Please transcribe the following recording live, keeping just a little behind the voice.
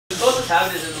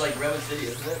Cabin is in like Redwood City,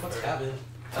 isn't it? What's Cabin?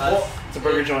 It's a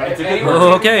burger joint.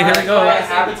 Okay, here we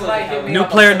go. New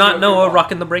player NotNoah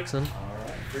rocking the Braixen.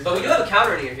 But we do have a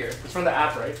counter near here. It's from the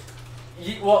app, right?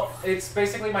 Well, it's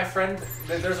basically my friend.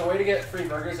 There's a way to get free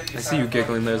burgers if you. I see you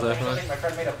giggling there, Zach. I think my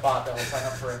friend made a bot that will sign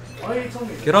up for it. Why are you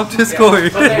telling me? Get off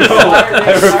Discord.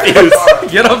 I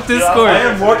refuse. Get off Discord. I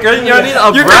am working.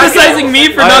 You're criticizing me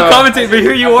for not commentating, but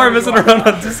here you are messing around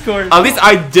on Discord. At least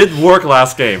I did work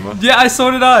last game. Yeah,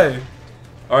 so did I.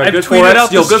 Alright, good for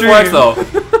X. Yo, good for X though.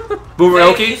 Boomer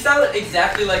Oki. You sound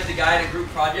exactly like the guy in a group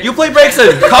project. You play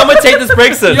Braixen. Commentate this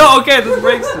Braixen. Yo, okay, this is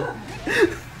Braixen.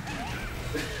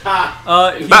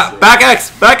 Back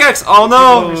X. Oh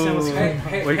no.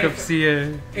 Wake up,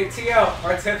 CA. Hey Tio,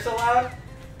 are tips allowed?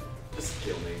 Just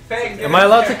kill me. Am I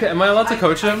allowed to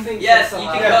coach him? Yes, you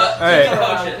can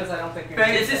coach it. Because I don't think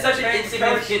This is such an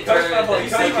insignificant tournament.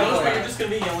 You're just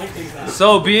gonna be yelling things now.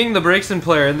 So, being the Braixen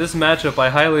player in this matchup, I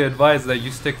highly advise that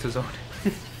you stick to zone.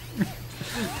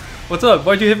 What's up?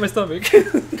 Why'd you hit my stomach?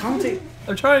 Commentate.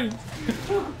 I'm trying.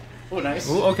 Oh, nice.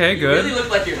 Ooh, okay, You good. really look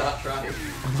like you're not trying.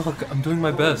 Look, I'm doing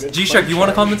my best. G-Shark, you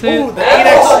want to commentate? Ooh, the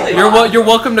 8X. You're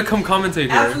welcome to come commentate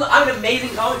here. Absolutely, I'm an amazing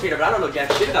commentator, but I don't know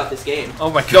jack shit about this game. Oh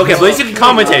my god. Okay, at least you can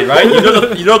commentate, right?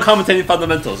 You know commentating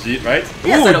fundamentals, right?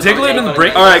 Yes, I know Ooh, Diglett and the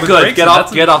break. All right, good. Get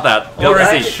off that.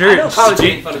 Alright, sure.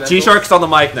 G-Shark's on the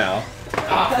mic now.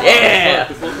 Yeah.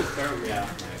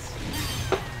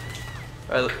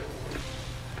 Alright,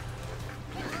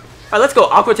 let's go.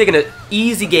 Aqua taking an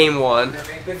easy game one.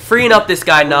 Freeing up this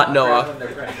guy,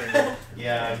 NotNoah.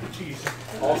 Yeah, jeez.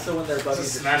 Also when their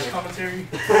buddies Smash commentary?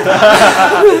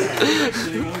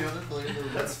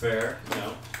 That's fair, you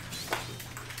know.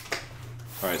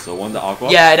 Alright, so 1 to Aqua.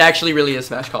 Yeah, it actually really is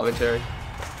Smash commentary.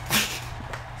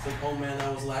 It's like, oh man,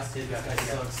 that was last hit. This guy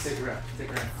sucks. Take a rep.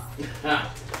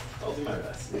 I'll do my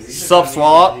best. Sup,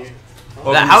 Swallow?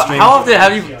 How often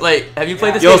have you played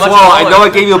this Yo, game? Swallow, I know I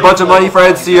gave you a bunch of money for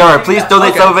NCR. Please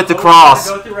donate some of it to Cross.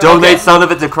 Donate some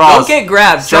of it to Cross. Don't get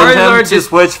grabbed. Send him Charizard to just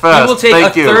Switch Fest. he will take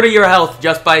Thank a you. third of your health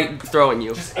just by throwing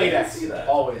you. Just 8X.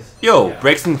 Always. Yo,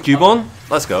 Braixen Cubone?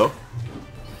 Let's go.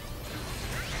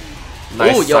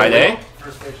 Nice Ooh, yo, side A.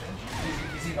 First station.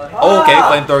 Easy money. Oh, okay,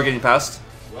 Flamethrower getting passed.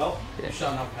 Well, you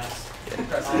shot not past.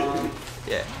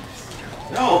 Yeah.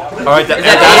 No! Alright, that's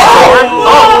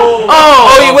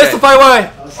Oh, he whiffed the fight away!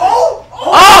 Oh,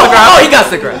 he got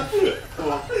the grab.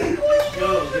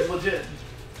 Yo, he's legit.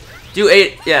 Do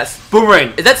 8, yes.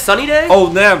 Boomerang! Is that Sunny Day?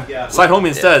 Oh, damn! Yeah. Slide home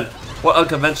instead. What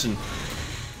unconvention.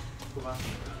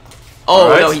 Oh,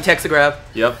 Alright. no, he takes the grab.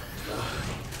 Yep.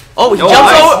 Oh, he Oh,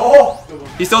 jumps nice. over.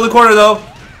 He's still in the corner though.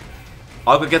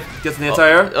 Aqua gets in the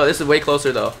anti-air. Oh, this is way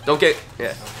closer, though. Don't get...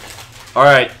 Yeah.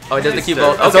 Alright. Oh, he does the cube It's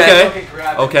bolt. okay.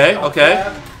 Okay. Okay.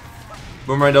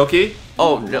 Boomerang Doki.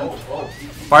 Oh, no.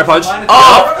 Fire punch. Oh!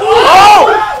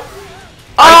 Oh!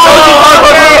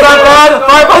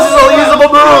 Fire punch is a usable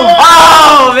move!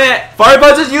 Oh, man! Fire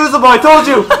punch is usable, I told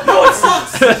you! No, it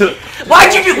sucks! Why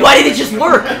did it just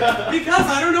work? Because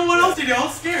I don't know what else to do, I'm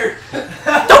scared.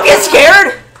 Don't get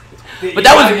scared! But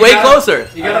that was way closer.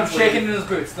 You got him shaking in his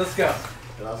boots. Let's go.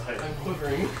 I'm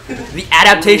quivering. The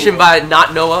adaptation by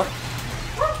NotNoah.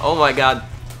 Oh my god.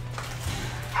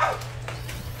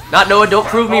 NotNoah, don't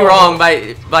prove me wrong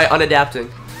by unadapting.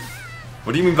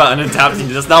 What do you mean by unadapting?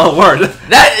 That's not a word.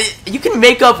 That you can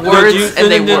make up words and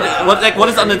they work. What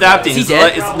is unadapting? Is he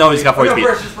dead? No, he's got 40 speed.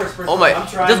 Oh my!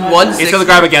 Just one. He's gonna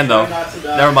grab again though.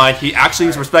 Never mind. He actually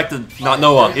is respected.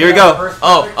 NotNoah. Here we go.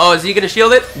 Oh, is he gonna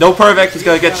shield it? No perfect. He's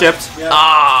gonna get chipped.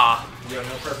 Ah. Yo,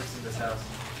 no perfects in this house.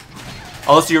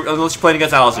 Unless you're playing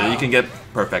against Alistair, you can get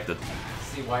perfected.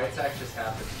 See, why attack just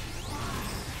happened.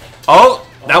 Oh,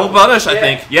 that will punish, I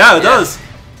think. Yeah, it does.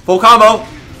 Full combo.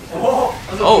 Oh.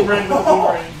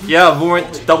 Yeah, boomerang,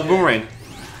 double boomerang.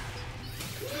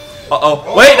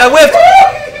 Uh-oh. Wait, I whiffed!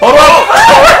 Hold on!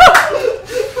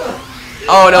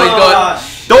 Oh no, he's going.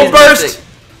 Don't he's burst!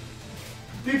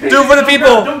 missing. Do it for the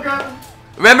people!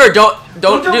 Remember, don't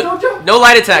do no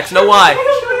light attacks, no Y.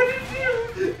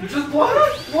 Just block.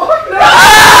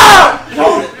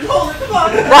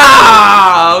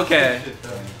 Ah, okay.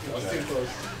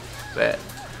 Bet.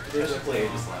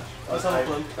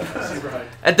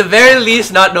 At the very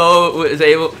least, NotNoah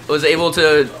was able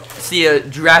to see a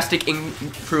drastic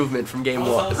improvement from game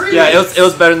 1. Yeah, it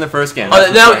was better than the first game. Oh,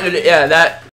 yeah, that